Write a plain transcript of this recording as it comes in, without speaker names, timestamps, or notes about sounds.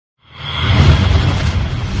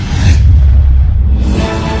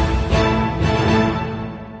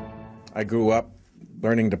I grew up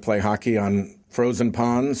learning to play hockey on frozen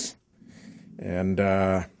ponds, and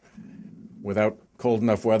without cold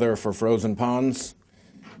enough weather for frozen ponds,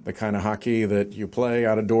 the kind of hockey that you play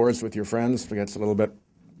out of doors with your friends gets a little bit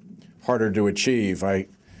harder to achieve. I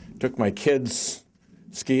took my kids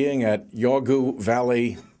skiing at Yawgoo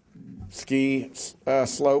Valley ski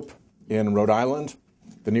slope in Rhode Island.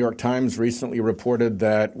 The New York Times recently reported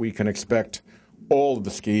that we can expect all of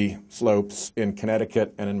the ski slopes in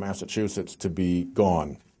Connecticut and in Massachusetts to be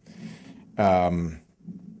gone.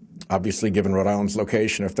 Obviously, given Rhode Island's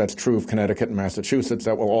location, if that's true of Connecticut and Massachusetts,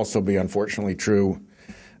 that will also be unfortunately true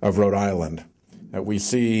of Rhode Island. We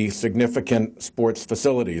see significant sports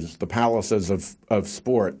facilities, the palaces of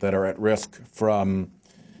sport, that are at risk from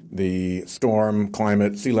the storm,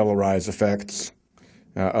 climate, sea level rise effects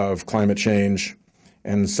of climate change.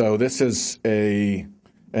 And so this is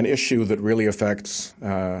an issue that really affects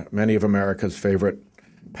many of America's favorite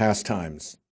pastimes.